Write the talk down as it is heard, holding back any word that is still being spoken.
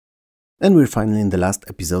And we're finally in the last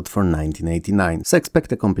episode for 1989, so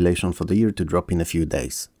expect a compilation for the year to drop in a few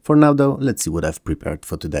days. For now though, let's see what I've prepared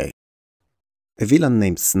for today. A villain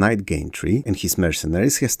named Snide Gaintree and his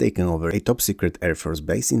mercenaries has taken over a top-secret Air Force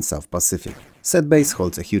base in South Pacific. Said base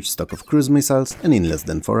holds a huge stock of cruise missiles, and in less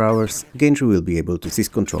than 4 hours, Gaintree will be able to seize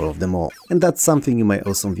control of them all. And that's something you, my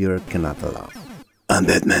awesome viewer, cannot allow. I'm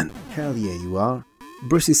Batman. Hell yeah, you are.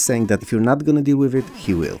 Bruce is saying that if you're not gonna deal with it,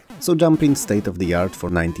 he will. So jump in state-of-the-art for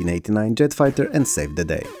 1989 jet fighter and save the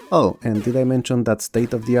day. Oh, and did I mention that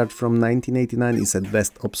state-of-the-art from 1989 is at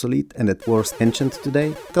best obsolete and at worst ancient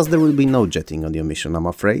today? Cause there will be no jetting on your mission, I'm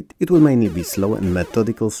afraid. It will mainly be slow and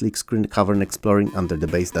methodical slick screen cavern exploring under the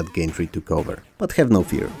base that Gaintree took over. But have no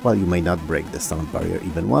fear, while you may not break the sound barrier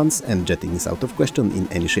even once and jetting is out of question in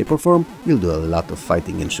any shape or form, you'll do a lot of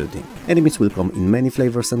fighting and shooting. Enemies will come in many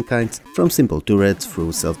flavors and kinds, from simple turrets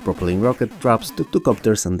through self-propelling rocket traps to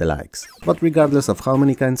copters and the likes. But regardless of how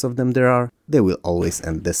many kinds of them there are, they will always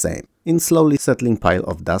end the same. In slowly settling pile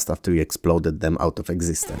of dust after you exploded them out of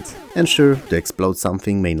existence. And sure, to explode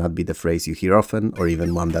something may not be the phrase you hear often, or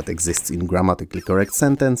even one that exists in grammatically correct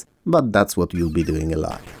sentence, but that's what you'll be doing a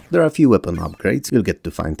lot. There are a few weapon upgrades you'll get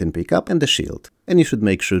to find and pick up, and the shield. And you should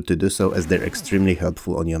make sure to do so as they're extremely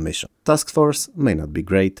helpful on your mission. Taskforce may not be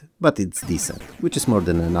great, but it's decent, which is more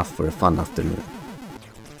than enough for a fun afternoon.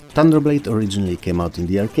 Thunderblade originally came out in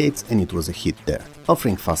the arcades and it was a hit there,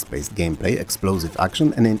 offering fast-paced gameplay, explosive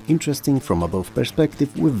action and an interesting from-above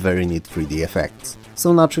perspective with very neat 3D effects.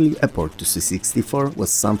 So naturally, a port to C64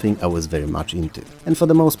 was something I was very much into. And for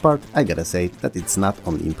the most part, I gotta say that it's not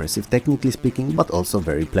only impressive technically speaking, but also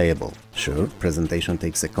very playable. Sure, presentation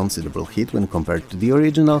takes a considerable hit when compared to the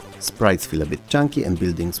original, sprites feel a bit chunky and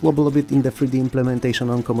buildings wobble a bit in the 3D implementation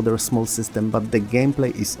on Commodore's small system, but the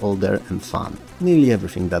gameplay is all there and fun. Nearly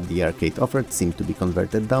everything that the arcade offered seemed to be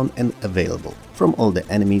converted down and available, from all the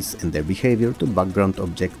enemies and their behavior to background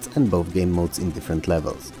objects and both game modes in different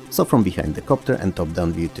levels. So from behind the copter and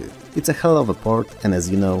top-down view too. It's a hell of a port, and as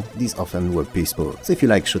you know, these often were piece poor. So if you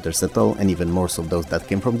like shooters at all, and even more so those that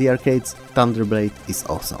came from the arcades, Thunderblade is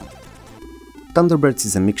awesome. Thunderbirds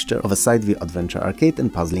is a mixture of a side-view adventure arcade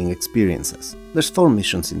and puzzling experiences. There's 4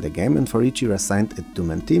 missions in the game, and for each you're assigned a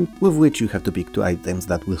 2-man team, with which you have to pick 2 items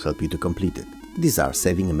that will help you to complete it. These are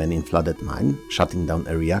saving a man in flooded mine, shutting down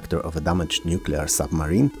a reactor of a damaged nuclear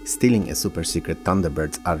submarine, stealing a super-secret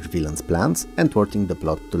Thunderbirds arch-villain's plans, and thwarting the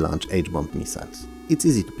plot to launch H-bomb missiles. It's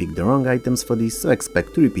easy to pick the wrong items for these, so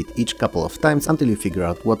expect to repeat each couple of times until you figure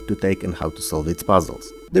out what to take and how to solve its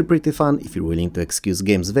puzzles. They're pretty fun if you're willing to excuse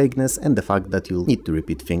game's vagueness and the fact that you'll need to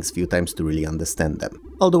repeat things few times to really understand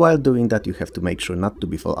them. All the while doing that, you have to make sure not to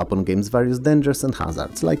befall upon game's various dangers and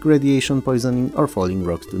hazards, like radiation poisoning or falling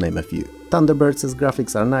rocks to name a few. Thunderbirds'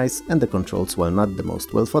 graphics are nice, and the controls, while not the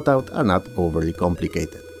most well thought out, are not overly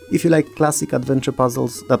complicated. If you like classic adventure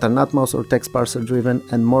puzzles that are not mouse or text parser driven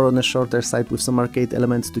and more on a shorter side with some arcade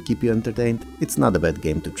elements to keep you entertained, it's not a bad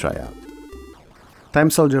game to try out. Time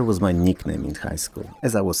Soldier was my nickname in high school,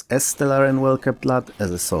 as I was as stellar and well-kept lad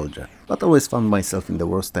as a soldier, but always found myself in the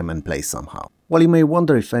worst time and place somehow. While you may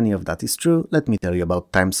wonder if any of that is true, let me tell you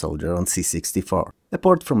about Time Soldier on C64, a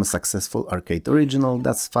port from a successful arcade original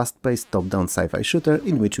that's fast-paced top-down sci-fi shooter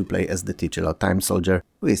in which you play as the titular Time Soldier,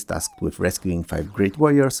 who is tasked with rescuing 5 great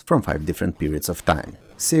warriors from 5 different periods of time.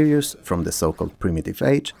 Sirius from the so-called Primitive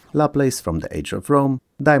Age, Laplace from the Age of Rome,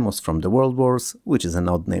 Deimos from the World Wars, which is an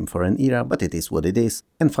odd name for an era, but it is what it is,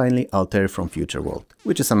 and finally Altair from Future World,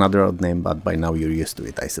 which is another odd name, but by now you're used to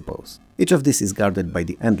it, I suppose. Each of these is guarded by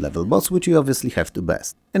the end-level boss, which you obviously have to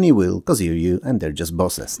best. And you will, cause you're you and they're just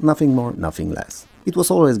bosses, nothing more, nothing less. It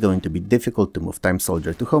was always going to be difficult to move Time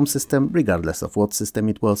Soldier to home system, regardless of what system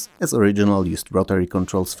it was, as original used rotary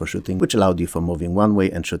controls for shooting, which allowed you for moving one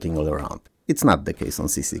way and shooting all around. It's not the case on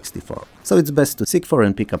C64, so it's best to seek for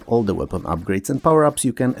and pick up all the weapon upgrades and power-ups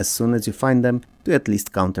you can as soon as you find them, to at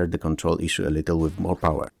least counter the control issue a little with more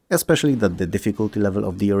power. Especially that the difficulty level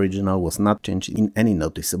of the original was not changed in any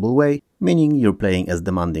noticeable way, meaning you're playing as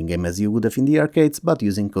demanding game as you would have in the arcades, but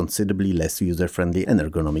using considerably less user-friendly and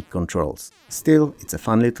ergonomic controls. Still, it's a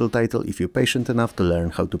fun little title if you're patient enough to learn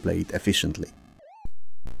how to play it efficiently.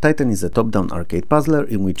 Titan is a top-down arcade puzzler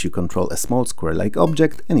in which you control a small square-like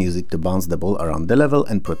object and use it to bounce the ball around the level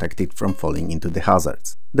and protect it from falling into the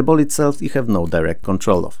hazards. The ball itself you have no direct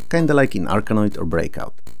control of, kinda like in Arkanoid or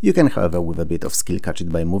Breakout. You can, however, with a bit of skill catch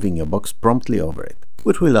it by moving your box promptly over it.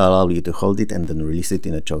 which will allow you to hold it and then release it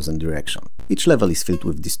in a chosen direction. Each level is filled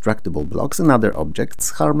with destructible blocks and other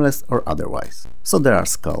objects, harmless or otherwise. So there are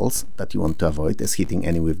skulls that you want to avoid, as hitting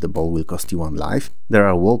any with the ball will cost you 1 life. There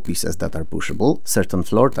are wall pieces that are pushable, certain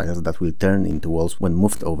floor tiles that will turn into walls when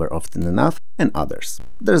moved over often enough, and others.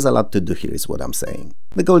 There's a lot to do here is what I'm saying.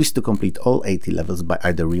 The goal is to complete all 80 levels by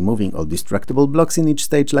either removing all destructible blocks in each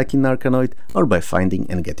stage like in Arkanoid, or by finding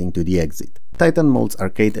and getting to the exit. Titan molds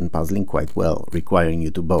arcade and puzzling quite well, requiring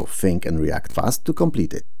you to both think and react fast to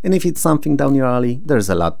complete it. And if it's something down your alley, there's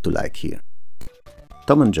a lot to like here.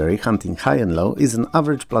 Tom and Jerry Hunting High and Low is an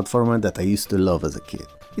average platformer that I used to love as a kid.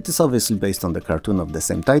 It is obviously based on the cartoon of the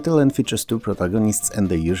same title and features 2 protagonists and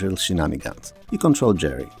the usual shenanigans. You control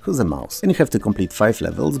Jerry, who's a mouse, and you have to complete 5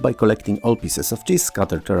 levels by collecting all pieces of cheese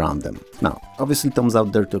scattered around them. Now, obviously Tom's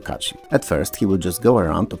out there to catch you. At first he will just go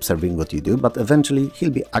around observing what you do, but eventually he'll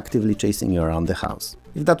be actively chasing you around the house.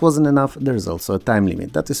 If that wasn't enough, there's also a time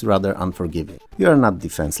limit that is rather unforgiving. You are not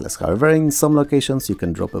defenseless, however, and in some locations you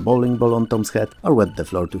can drop a bowling ball on Tom's head or wet the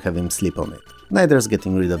floor to have him sleep on it. Neither is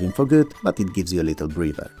getting rid of him for good, but it gives you a little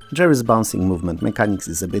breather. Jerry's bouncing movement mechanics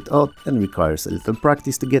is a bit odd and requires a little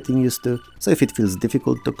practice to getting used to, so if it feels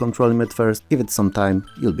difficult to control him at first, give it some time,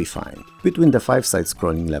 you'll be fine. Between the 5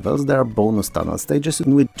 side-scrolling levels there are bonus tunnel stages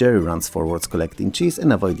in which Jerry runs forwards collecting cheese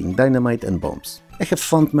and avoiding dynamite and bombs. I have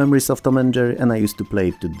fond memories of Tom and Jerry and I used to play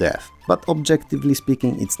it to death, but objectively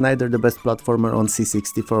speaking it's neither the best platformer on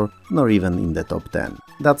C64 nor even in the top 10.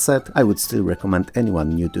 That said, I would still recommend anyone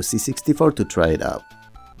new to C64 to try it out.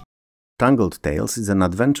 Tangled Tales is an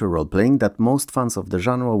adventure role-playing that most fans of the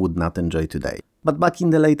genre would not enjoy today, but back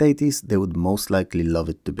in the late 80s they would most likely love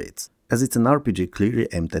it to bits, as it's an RPG clearly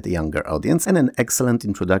aimed at a younger audience and an excellent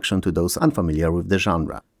introduction to those unfamiliar with the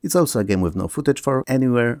genre. It's also a game with no footage for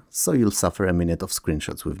anywhere, so you'll suffer a minute of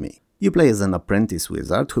screenshots with me. You play as an apprentice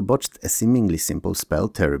wizard who botched a seemingly simple spell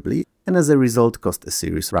terribly and as a result caused a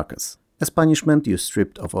serious ruckus. As punishment, you're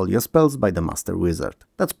stripped of all your spells by the master wizard.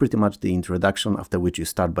 That's pretty much the introduction, after which you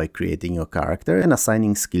start by creating your character and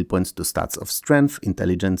assigning skill points to stats of strength,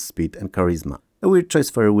 intelligence, speed and charisma. A weird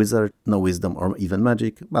choice for a wizard, no wisdom or even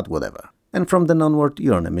magic, but whatever. And from then onward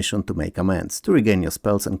you're on a mission to make amends, to regain your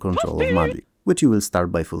spells and control of magic, which you will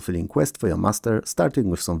start by fulfilling quests for your master,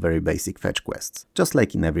 starting with some very basic fetch quests, just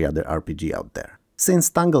like in every other RPG out there.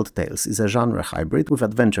 Since Tangled Tales is a genre hybrid with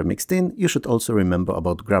adventure mixed in, you should also remember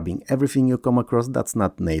about grabbing everything you come across that's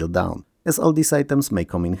not nailed down, as all these items may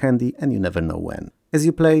come in handy and you never know when. As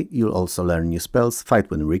you play, you'll also learn new spells,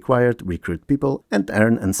 fight when required, recruit people, and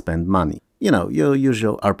earn and spend money. You know, your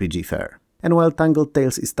usual RPG fare. And while Tangled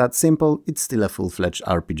Tales is that simple, it's still a full-fledged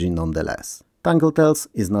RPG nonetheless. Tangled Tales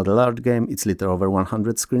is not a large game, it's little over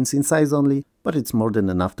 100 screens in size only, but it's more than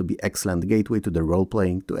enough to be excellent gateway to the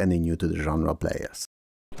role-playing to any new to the genre players.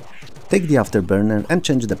 Take the Afterburner and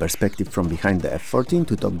change the perspective from behind the F14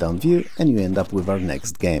 to top-down view and you end up with our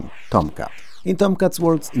next game, Tomcat. In Tomcat's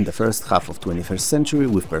words, in the first half of 21st century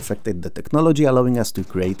we've perfected the technology allowing us to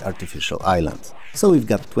create artificial islands. So we've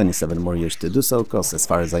got 27 more years to do so, cause as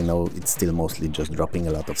far as I know it's still mostly just dropping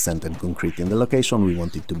a lot of sand and concrete in the location we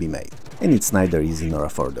want it to be made. And it's neither easy nor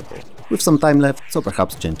affordable. With some time left, so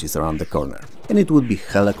perhaps change is around the corner. And it would be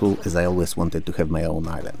hella cool, as I always wanted to have my own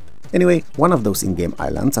island. Anyway, one of those in-game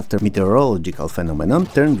islands, after meteorological phenomenon,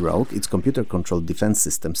 turned rogue, its computer-controlled defense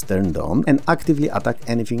systems turned on and actively attack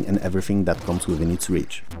anything and everything that comes within its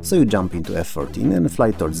reach. So you jump into F14 and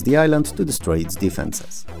fly towards the island to destroy its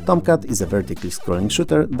defenses. Tomcat is a vertically scrolling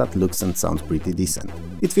shooter that looks and sounds pretty decent.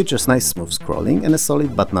 It features nice smooth scrolling and a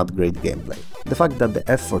solid but not great gameplay. The fact that the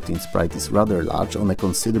F14 sprite is rather large on a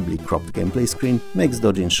considerably cropped gameplay screen makes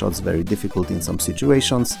dodging shots very difficult in some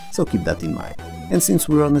situations, so keep that in mind. And since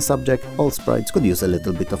we're on the subject, all sprites could use a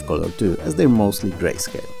little bit of color too, as they're mostly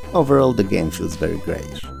grayscale. Overall the game feels very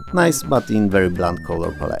greyish. Nice, but in very blunt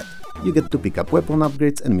color palette. You get to pick up weapon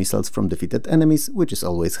upgrades and missiles from defeated enemies, which is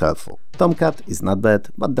always helpful. Tomcat is not bad,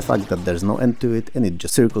 but the fact that there's no end to it and it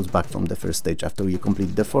just circles back from the first stage after you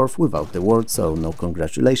complete the fourth without the word, so no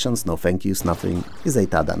congratulations, no thank yous, nothing, is a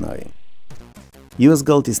tad annoying. US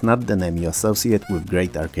Gold is not the name you associate with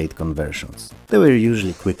great arcade conversions. They were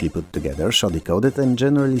usually quickly put together, shoddy coded and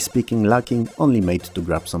generally speaking lacking, only made to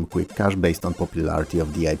grab some quick cash based on popularity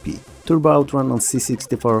of the IP. Turbo Outrun on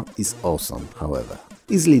C64 is awesome, however.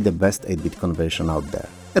 Easily the best 8-bit conversion out there.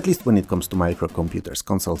 At least when it comes to microcomputers,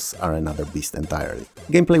 consoles are another beast entirely.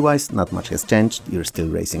 Gameplay-wise, not much has changed, you're still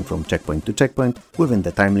racing from checkpoint to checkpoint, within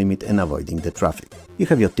the time limit and avoiding the traffic. You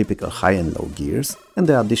have your typical high and low gears, and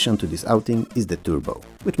the addition to this outing is the turbo,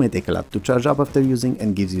 which may take a lot to charge up after using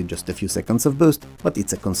and gives you just a few seconds of boost, but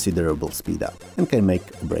it's a considerable speed up, and can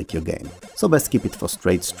make or break your game. So best keep it for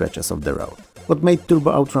straight stretches of the road. What made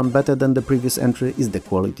Turbo Outrun better than the previous entry is the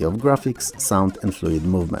quality of graphics, sound and fluid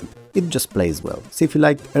movement. It just plays well, so if you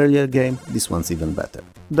liked earlier game, this one's even better.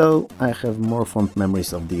 Though I have more fond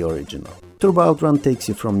memories of the original. Turbo Outrun takes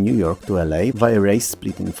you from New York to LA via race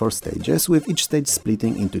split in 4 stages, with each stage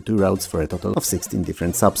splitting into 2 routes for a total of 16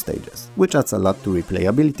 different sub-stages, which adds a lot to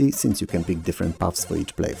replayability since you can pick different paths for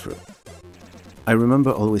each playthrough. I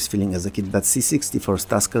remember always feeling as a kid that C64's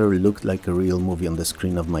Tusker looked like a real movie on the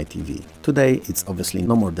screen of my TV. Today it's obviously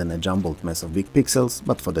no more than a jumbled mess of big pixels,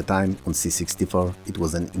 but for the time, on C64, it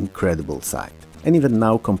was an incredible sight. And even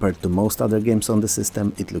now, compared to most other games on the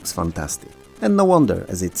system, it looks fantastic. And no wonder,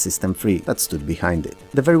 as it's system free that stood behind it.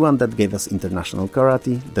 The very one that gave us International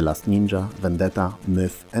Karate, The Last Ninja, Vendetta,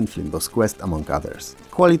 Myth and Flimbo's Quest among others.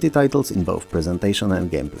 Quality titles in both presentation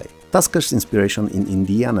and gameplay. Tusker's inspiration in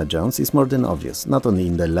Indiana Jones is more than obvious, not only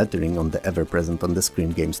in the lettering on the ever-present on the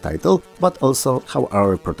screen game's title, but also how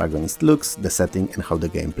our protagonist looks, the setting and how the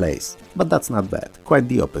game plays. But that's not bad, quite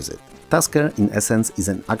the opposite. Tusker, in essence, is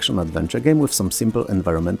an action-adventure game with some simple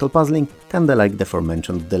environmental puzzling, kinda like the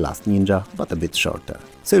aforementioned The Last Ninja, but a bit shorter.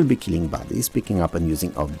 So you'll be killing baddies, picking up and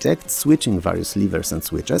using objects, switching various levers and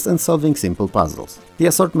switches, and solving simple puzzles. The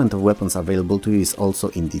assortment of weapons available to you is also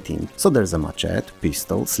indie-themed, so there's a machete,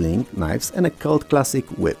 pistol, sling, knives, and a cult classic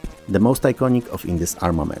whip, the most iconic of indie's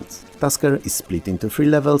armaments. Tusker is split into 3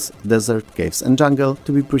 levels, desert, caves and jungle,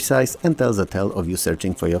 to be precise, and tells a tale of you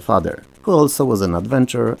searching for your father, who also was an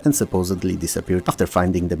adventurer and supposedly disappeared after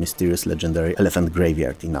finding the mysterious legendary elephant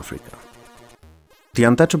graveyard in Africa. The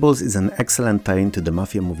Untouchables is an excellent tie-in to the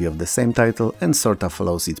Mafia movie of the same title and sorta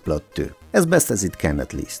follows its plot too, as best as it can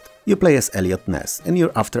at least. You play as Elliot Ness and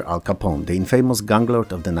you're after Al Capone, the infamous gang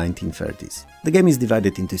lord of the 1930s. The game is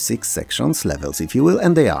divided into 6 sections, levels if you will,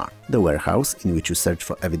 and they are: the warehouse, in which you search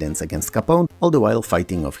for evidence against Capone, all the while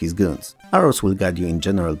fighting off his goons. Arrows will guide you in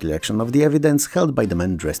general direction of the evidence, held by the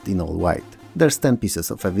man dressed in all white. There's 10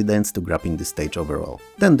 pieces of evidence to grab in this stage overall.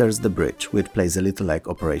 Then there's the bridge, which plays a little like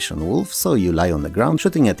Operation Wolf, so you lie on the ground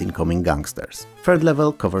shooting at incoming gangsters. Third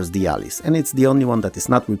level covers the alleys, and it's the only one that is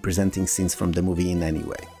not representing scenes from the movie in any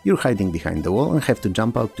way. You're hiding behind the wall and have to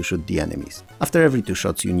jump out to shoot the enemies. After every 2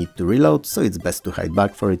 shots you need to reload, so it's best to hide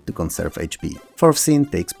back for it to conserve HP. Fourth scene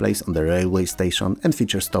takes place on the railway station and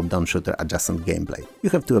features top-down shooter adjacent gameplay. You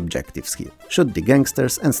have 2 objectives here: shoot the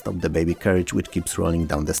gangsters and stop the baby carriage which keeps rolling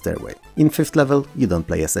down the stairway. In 5th level, you don't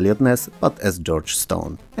play as Elliot Ness, but as George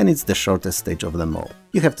Stone, and it's the shortest stage of them all.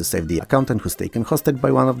 You have to save the accountant who's taken hostage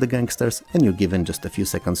by one of the gangsters, and you're given just a few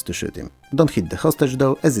seconds to shoot him. Don't hit the hostage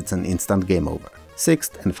though, as it's an instant game over.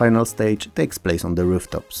 6th and final stage takes place on the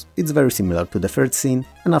rooftops. It's very similar to the 3rd scene,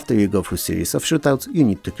 and after you go through series of shootouts, you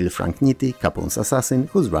need to kill Frank Nitti, Capone's assassin,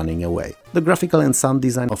 who's running away. The graphical and sound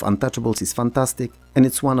design of Untouchables is fantastic, and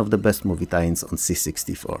it's one of the best movie tie-ins on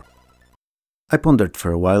C64. I pondered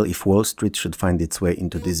for a while if Wall Street should find its way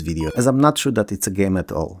into this video, as I'm not sure that it's a game at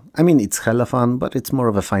all. I mean, it's hella fun, but it's more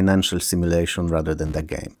of a financial simulation rather than the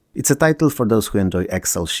game. It's a title for those who enjoy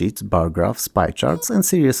Excel sheets, bar graphs, pie charts, and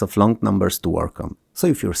series of long numbers to work on. So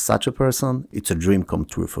if you're such a person, it's a dream come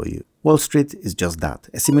true for you. Wall Street is just that,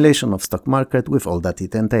 a simulation of stock market with all that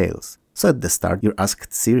it entails. So at the start you're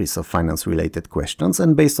asked series of finance related questions,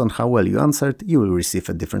 and based on how well you answered, you will receive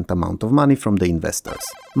a different amount of money from the investors.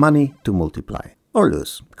 Money to multiply. Or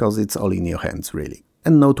lose, cause it's all in your hands really.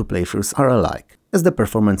 And no 2 playthroughs are alike, as the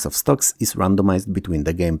performance of stocks is randomized between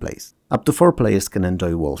the gameplays. Up to 4 players can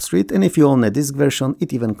enjoy Wall Street, and if you own a disc version,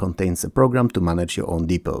 it even contains a program to manage your own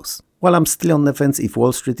depots. While I'm still on the fence if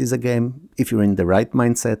Wall Street is a game, if you're in the right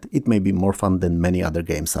mindset, it may be more fun than many other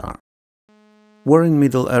games are. War in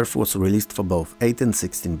Middle-earth was released for both 8 and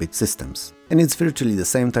 16-bit systems, and it's virtually the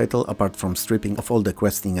same title apart from stripping off all the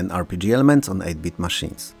questing and RPG elements on 8-bit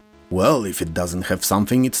machines. Well, if it doesn't have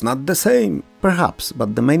something, it's not the same! Perhaps,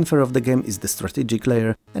 but the main fare of the game is the strategic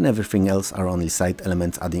layer, and everything else are only side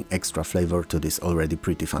elements adding extra flavor to this already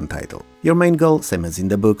pretty fun title. Your main goal, same as in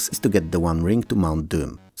the books, is to get the One Ring to Mount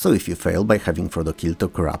Doom. So if you fail by having Frodo killed or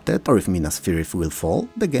corrupted, or if Minas Tirith will fall,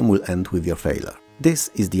 the game will end with your failure.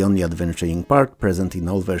 This is the only adventuring part present in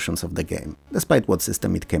all versions of the game, despite what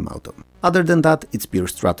system it came out on. Other than that, it's pure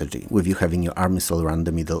strategy, with you having your armies all around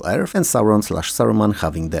the Middle-earth and Sauron/Saruman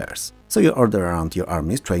having theirs. So you order around your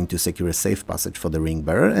armies trying to secure a safe passage for the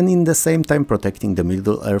Ring-bearer and in the same time protecting the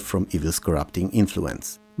Middle-earth from evil's corrupting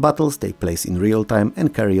influence. Battles take place in real time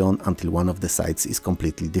and carry on until one of the sides is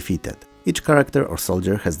completely defeated. Each character or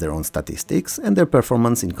soldier has their own statistics, and their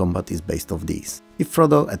performance in combat is based off these. If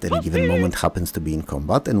Frodo at any given moment happens to be in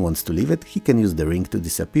combat and wants to leave it, he can use the ring to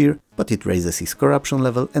disappear, but it raises his corruption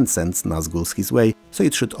level and sends Nazguls his way, so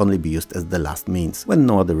it should only be used as the last means, when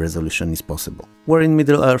no other resolution is possible. War in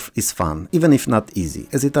Middle-earth is fun, even if not easy,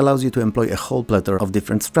 as it allows you to employ a whole plethora of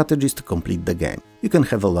different strategies to complete the game. You can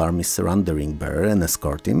have all armies surround the ring bearer and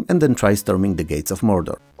escort him, and then try storming the gates of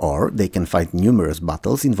Mordor. Or they can fight numerous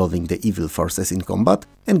battles involving the evil forces in combat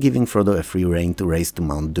and giving Frodo a free rein to race to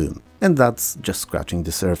Mount Doom. And that's just scratching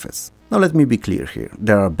the surface. Now let me be clear here,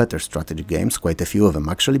 there are better strategy games, quite a few of them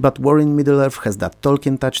actually, but War in Middle-earth has that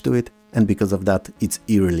Tolkien touch to it, and because of that, it's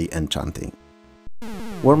eerily enchanting.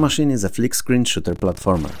 War Machine is a flick-screen shooter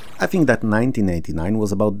platformer. I think that 1989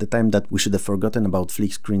 was about the time that we should have forgotten about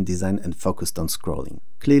flick-screen design and focused on scrolling.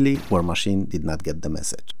 Clearly, War Machine did not get the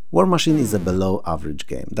message. War Machine is a below-average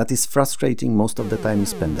game that is frustrating most of the time you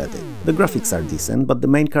spend at it. The graphics are decent, but the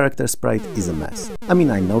main character sprite is a mess. I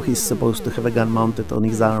mean, I know he's supposed to have a gun mounted on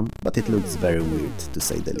his arm, but it looks very weird, to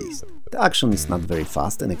say the least. The action is not very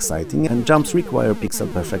fast and exciting, and jumps require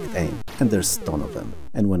pixel-perfect aim, and there's a ton of them.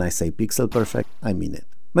 And when I say pixel-perfect, I mean it.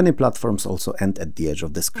 Many platforms also end at the edge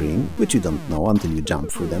of the screen, which you don't know until you jump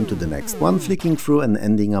through them to the next one, flicking through and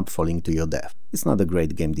ending up falling to your death. It's not a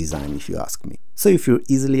great game design if you ask me. So if you're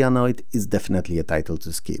easily annoyed, it's definitely a title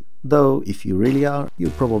to skip. Though, if you really are,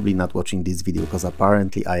 you're probably not watching this video because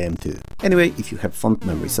apparently I am too. Anyway, if you have fond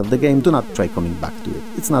memories of the game, do not try coming back to it.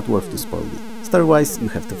 It's not worth to spoil it. Story-wise, you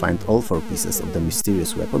have to find all 4 pieces of the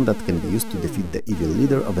mysterious weapon that can be used to defeat the evil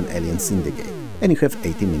leader of an alien syndicate. And you have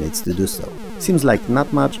 80 minutes to do so. Seems like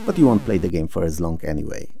not much, but you won't play the game for as long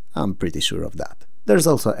anyway. I'm pretty sure of that. There's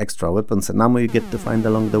also extra weapons and ammo you get to find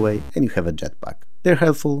along the way, and you have a jetpack. They're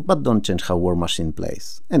helpful, but don't change how War Machine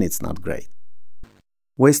plays, and it's not great.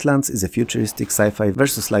 Wastelands is a futuristic sci-fi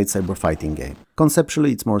versus light cyber fighting game.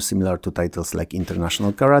 Conceptually, it's more similar to titles like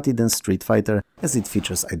International Karate than Street Fighter, as it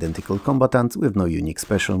features identical combatants with no unique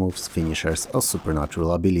special moves, finishers or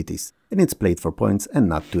supernatural abilities, and it's played for points and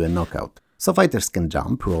not to a knockout. So fighters can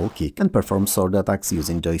jump, roll, kick and perform sword attacks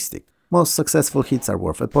using joystick. Most successful hits are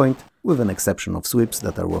worth a point, with an exception of sweeps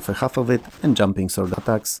that are worth a half of it and jumping sword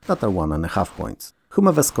attacks that are 1.5 points.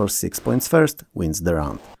 Whomever scores 6 points first wins the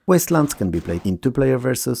round. Wastelands can be played in 2-player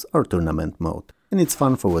versus or tournament mode, and it's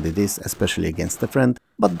fun for what it is, especially against a friend,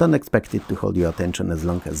 but don't expect it to hold your attention as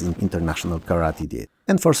long as in International Karate did.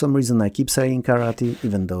 And for some reason I keep saying karate,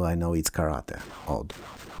 even though I know it's karate. Odd.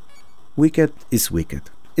 Wicked is Wicked.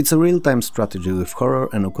 It's a real-time strategy with horror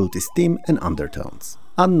and occultist theme and undertones.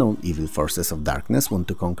 Unknown evil forces of darkness want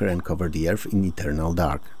to conquer and cover the earth in eternal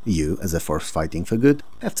dark. You, as a force fighting for good,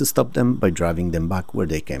 have to stop them by driving them back where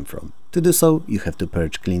they came from. To do so, you have to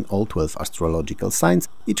purge clean all 12 astrological signs,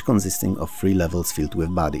 each consisting of 3 levels filled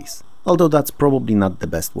with bodies. Although that's probably not the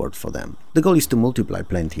best word for them. The goal is to multiply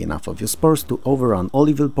plenty enough of your spores to overrun all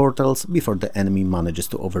evil portals before the enemy manages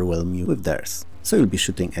to overwhelm you with theirs. So you'll be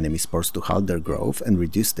shooting enemy spores to halt their growth and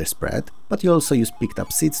reduce their spread, but you also use picked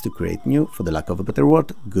up seeds to create new, for the lack of a better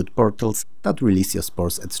word, good portals that release your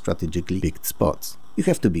spores at strategically picked spots. You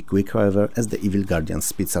have to be quick, however, as the Evil Guardian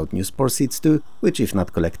spits out new spore seeds too, which, if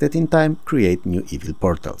not collected in time, create new evil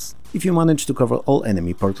portals. If you manage to cover all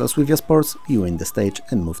enemy portals with your spores, you win the stage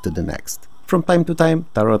and move to the next. From time to time,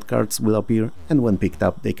 tarot cards will appear, and when picked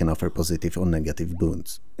up they can offer positive or negative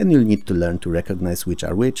boons. And you'll need to learn to recognize which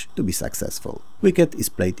are which to be successful. Wicked is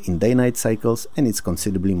played in day-night cycles, and it's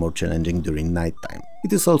considerably more challenging during nighttime.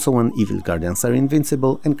 It is also when Evil Guardians are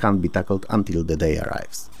invincible and can't be tackled until the day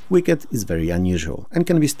arrives. Wicked is very unusual, and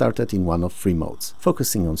can be started in one of 3 modes,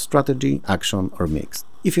 focusing on strategy, action or mixed.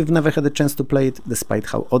 If you've never had a chance to play it, despite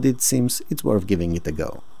how odd it seems, it's worth giving it a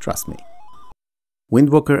go, trust me.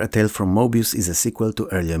 Windwalker: A Tale from Moebius is a sequel to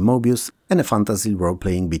earlier Moebius and a fantasy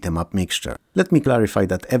role-playing beat-em-up mixture. Let me clarify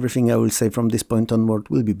that everything I will say from this point onward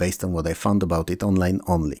will be based on what I found about it online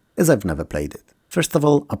only, as I've never played it. First of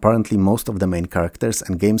all, apparently most of the main characters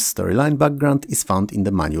and game's storyline background is found in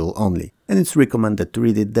the manual only, and it's recommended to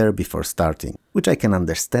read it there before starting, which I can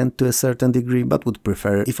understand to a certain degree, but would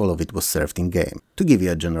prefer if all of it was served in-game. To give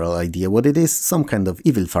you a general idea what it is, some kind of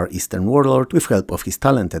evil Far Eastern warlord, with help of his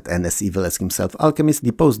talented and as evil as himself alchemist,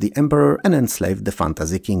 deposed the Emperor and enslaved the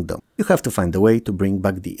fantasy kingdom. You have to find a way to bring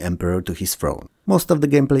back the Emperor to his throne. Most of the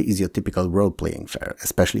gameplay is your typical role-playing fare,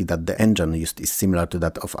 especially that the engine used is similar to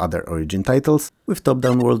that of other Origin titles, with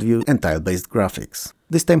top-down worldview and tile-based graphics.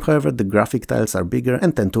 This time, however, the graphic tiles are bigger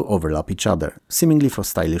and tend to overlap each other, seemingly for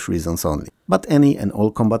stylish reasons only. But any and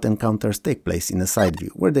all combat encounters take place in a side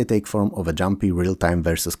view, where they take form of a jumpy real-time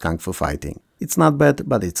versus kung fu fighting. It's not bad,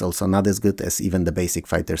 but it's also not as good as even the basic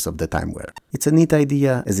fighters of the time were. It's a neat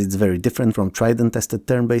idea, as it's very different from tried and tested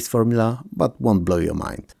turn-based formula, but won't blow your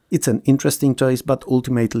mind. It's an interesting choice, but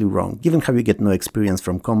ultimately wrong, given how you get no experience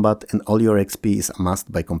from combat and all your XP is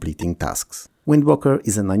amassed by completing tasks. Windwalker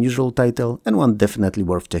is an unusual title, and one definitely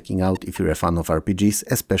worth checking out if you're a fan of RPGs,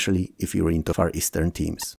 especially if you're into Far Eastern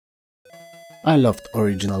themes. I loved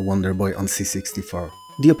original Wonder Boy on C64.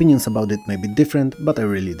 The opinions about it may be different, but I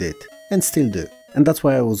really did. And still do. And that's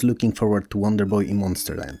why I was looking forward to Wonder Boy in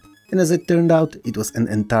Monsterland. And as it turned out, it was an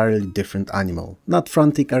entirely different animal. Not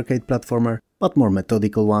frantic arcade platformer, but more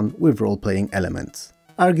methodical one with role-playing elements.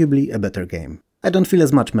 Arguably a better game. I don't feel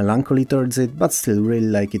as much melancholy towards it, but still really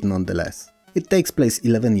like it nonetheless. It takes place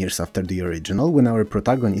 11 years after the original, when our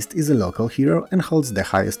protagonist is a local hero and holds the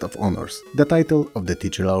highest of honors, the title of the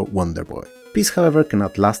titular Wonder Boy. Peace, however,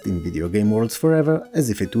 cannot last in video game worlds forever, as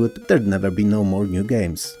if it would, there'd never be no more new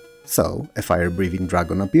games. So, a fire-breathing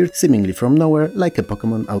dragon appeared seemingly from nowhere, like a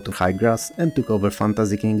Pokemon out of high grass, and took over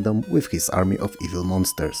Fantasy Kingdom with his army of evil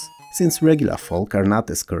monsters. Since regular folk are not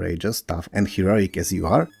as courageous, tough and heroic as you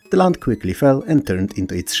are, the land quickly fell and turned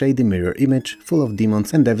into its shady mirror image, full of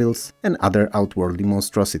demons and devils and other outworldly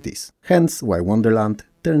monstrosities. Hence why Wonderland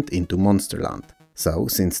turned into Monsterland. So,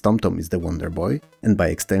 since TomTom is the Wonder Boy, and by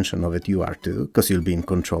extension of it you are too, cause you'll be in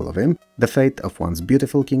control of him, the fate of one's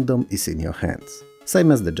beautiful kingdom is in your hands.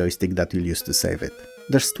 Same as the joystick that you'll use to save it.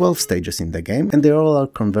 There's 12 stages in the game, and they all are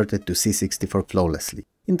converted to C64 flawlessly,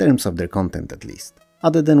 in terms of their content at least.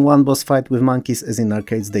 Other than one boss fight with monkeys, as in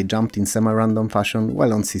arcades they jumped in semi-random fashion,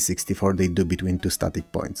 while on C64 they do between two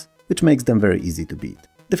static points, which makes them very easy to beat.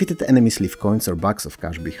 Defeated enemies leave coins or bags of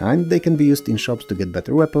cash behind, they can be used in shops to get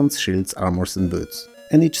better weapons, shields, armors and boots.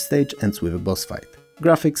 And each stage ends with a boss fight.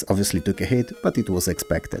 Graphics obviously took a hit, but it was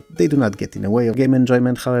expected. They do not get in the way of game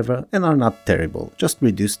enjoyment, however, and are not terrible, just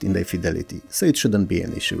reduced in their fidelity, so it shouldn't be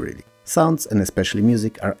an issue really. Sounds, and especially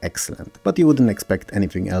music, are excellent, but you wouldn't expect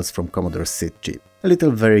anything else from Commodore's SID chip. A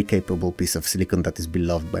little very capable piece of silicon that is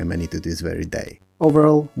beloved by many to this very day.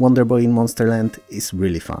 Overall, Wonder Boy in Monsterland is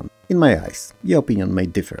really fun. In my eyes. Your opinion may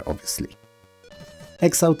differ, obviously.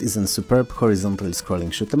 X-Out is a superb horizontally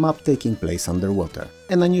scrolling shoot-em-up taking place underwater.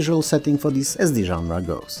 An unusual setting for this as the genre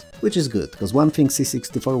goes. Which is good, cause one thing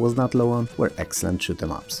C64 was not low on were excellent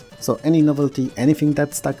shoot-em-ups. So any novelty, anything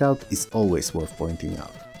that stuck out is always worth pointing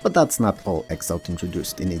out. But that's not all X-Out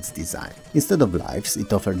introduced in its design. Instead of lives,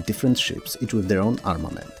 it offered different ships, each with their own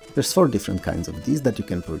armament. There's 4 different kinds of these that you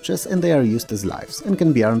can purchase, and they are used as lives, and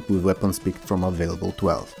can be armed with weapons picked from available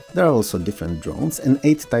 12. There are also different drones and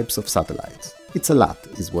 8 types of satellites. It's a lot,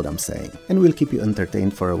 is what I'm saying, and will keep you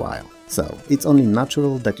entertained for a while. So, it's only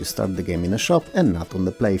natural that you start the game in a shop and not on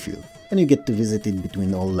the playfield, and you get to visit it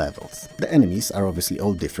between all levels. The enemies are obviously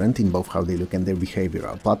all different in both how they look and their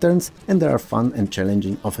behavioral patterns, and there are fun and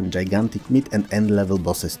challenging, often gigantic mid and end level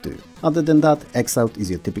bosses too. Other than that, X-Out is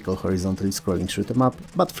your typical horizontally scrolling shoot-em-up,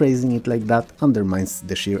 but phrasing it like that undermines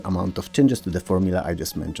the sheer amount of changes to the formula I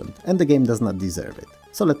just mentioned, and the game does not deserve it.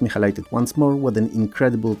 So let me highlight it once more what an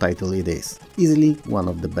incredible title it is. Easily one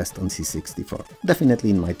of the best on C64. Definitely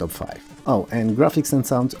in my top 5. Oh, and graphics and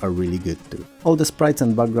sounds are really good too. All the sprites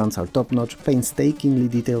and backgrounds are top-notch, painstakingly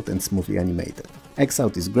detailed and smoothly animated.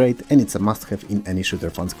 X-Out is great, and it's a must-have in any shooter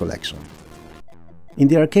fans collection. In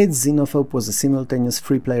the arcades, Xenophobe was a simultaneous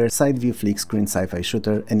free-player side-view flick-screen sci-fi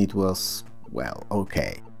shooter, and it was, well,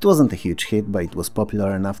 okay. It wasn't a huge hit, but it was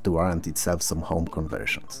popular enough to warrant itself some home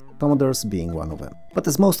conversions. Commodore's being one of them. But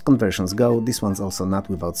as most conversions go, this one's also not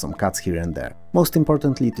without some cuts here and there. Most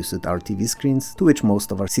importantly to suit our TV screens, to which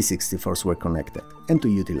most of our C64s were connected. And to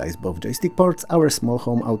utilize both joystick ports, our small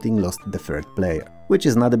home outing lost the third player. Which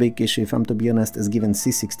is not a big issue if I'm to be honest, as given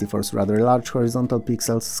C64's rather large horizontal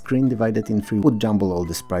pixels, screen divided in 3 would jumble all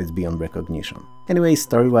the sprites beyond recognition. Anyway,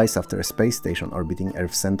 story-wise, after a space station orbiting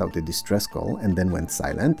Earth sent out a distress call and then went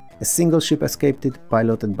silent, a single ship escaped it,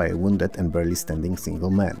 piloted by a wounded and barely standing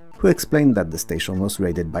single man, who explained that the station was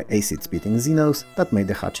raided by acid-spitting Xenos that made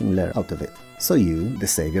a hatching lair out of it. So you, the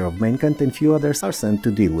savior of mankind and few others, are sent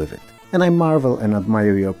to deal with it. And I marvel and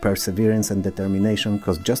admire your perseverance and determination,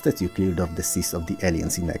 cause just as you cleared off the seas of the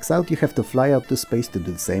aliens in X-Out, you have to fly out to space to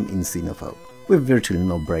do the same in Xenophobe, with virtually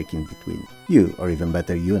no break in between. You, or even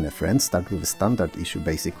better you and a friend, start with a standard issue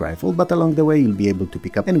basic rifle, but along the way you'll be able to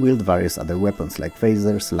pick up and wield various other weapons like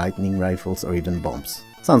phasers, lightning rifles or even bombs.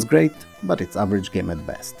 Sounds great, but it's average game at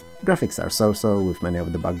best. Graphics are so-so, with many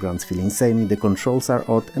of the backgrounds feeling samey, the controls are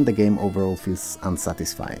odd and the game overall feels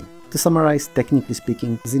unsatisfying. To summarize, technically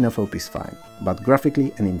speaking, Xenophobe is fine, but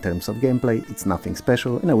graphically and in terms of gameplay it's nothing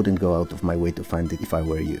special and I wouldn't go out of my way to find it if I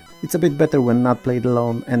were you. It's a bit better when not played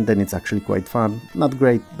alone and then it's actually quite fun, not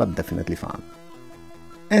great but definitely fun.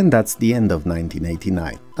 And that's the end of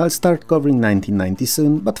 1989. I'll start covering 1990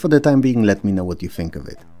 soon, but for the time being let me know what you think of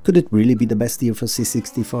it. Could it really be the best year for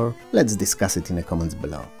C64? Let's discuss it in the comments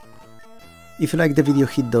below. If you liked the video,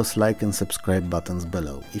 hit those like and subscribe buttons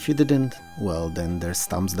below. If you didn't, well then there's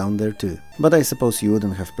thumbs down there too. But I suppose you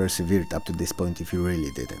wouldn't have persevered up to this point if you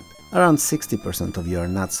really didn't. Around 60% of you are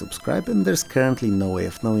not subscribed and there's currently no way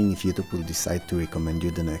of knowing if YouTube will decide to recommend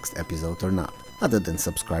you the next episode or not, other than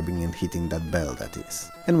subscribing and hitting that bell, that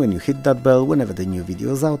is. And when you hit that bell, whenever the new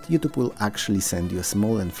video is out, YouTube will actually send you a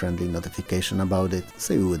small and friendly notification about it,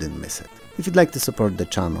 so you wouldn't miss it. If you'd like to support the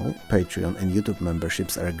channel, Patreon and YouTube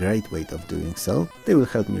memberships are a great way of doing so. They will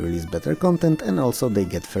help me release better content and also they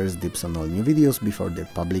get first dibs on all new videos before they're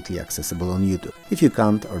publicly accessible on YouTube. If you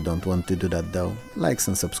can't or don't want to do that though, likes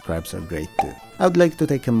and subscribes are great too. I would like to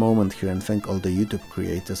take a moment here and thank all the YouTube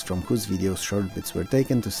creators from whose videos short bits were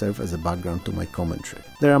taken to serve as a background to my commentary.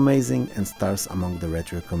 They're amazing and stars among the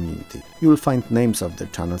retro community. You will find names of their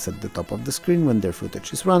channels at the top of the screen when their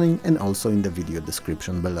footage is running and also in the video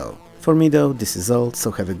description below. For me though, this is all, so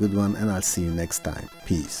have a good one and I'll see you next time.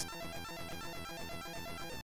 Peace.